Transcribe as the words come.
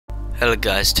Hello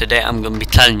guys, today I'm going to be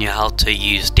telling you how to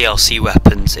use DLC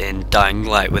weapons in Dying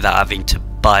Light without having to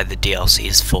buy the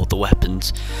DLCs for the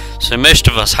weapons. So most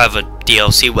of us have a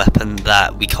DLC weapon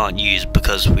that we can't use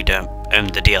because we don't own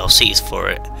the DLCs for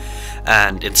it.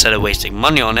 And instead of wasting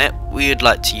money on it, we would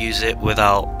like to use it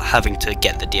without having to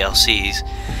get the DLCs.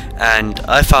 And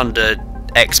I found an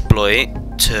exploit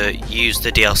to use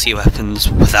the DLC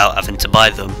weapons without having to buy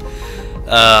them.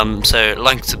 So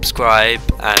like and subscribe,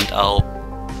 and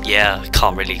I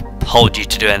can't really hold you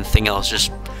to do anything else.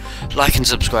 Just like and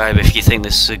subscribe if you think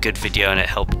this is a good video and it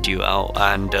helped you out,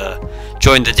 and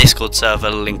join the Discord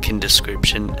server, link in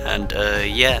description, and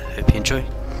hope you enjoy.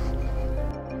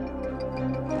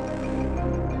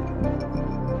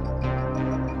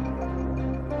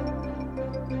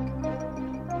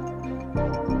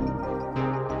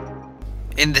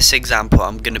 In this example,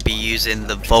 I'm going to be using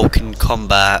the Vulcan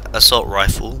Combat Assault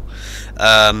Rifle,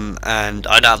 and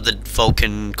I don't have the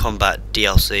Vulcan Combat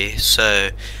DLC, so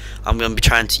I'm going to be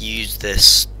trying to use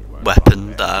this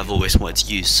weapon that I've always wanted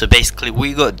to use. So basically what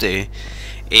you got to do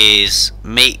is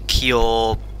make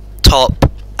your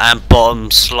top and bottom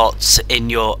slots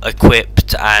in your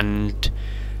equipped and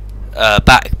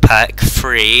backpack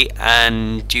free,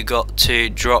 and you got to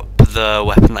drop the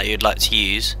weapon that you'd like to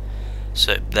use.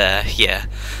 So there, yeah.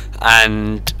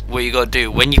 And what you got to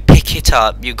do, when you pick it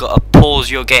up, you got to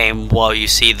pause your game while you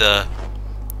see the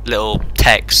little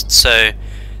text. So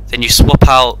then you swap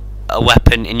out a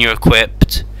weapon in your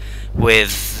equipped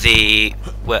with the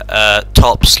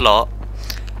top slot,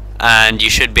 and you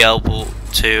should be able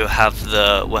to have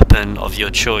the weapon of your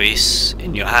choice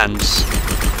in your hands.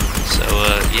 So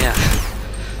yeah,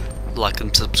 like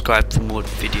and subscribe for more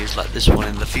videos like this one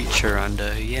in the future, and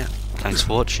yeah, thanks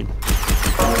for watching.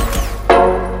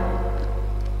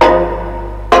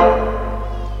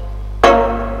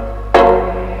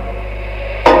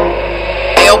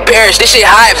 Hey, yo, Parrish, this shit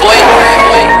hot, boy.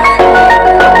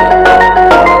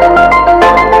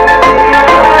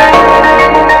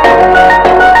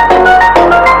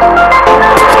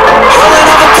 Rolling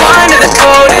up a blind and it's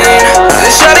golden.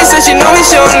 The shawty said she know me,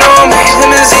 she don't know me.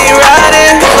 Limousine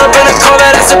riding, pull up in a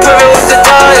Corvette, that's a perfect.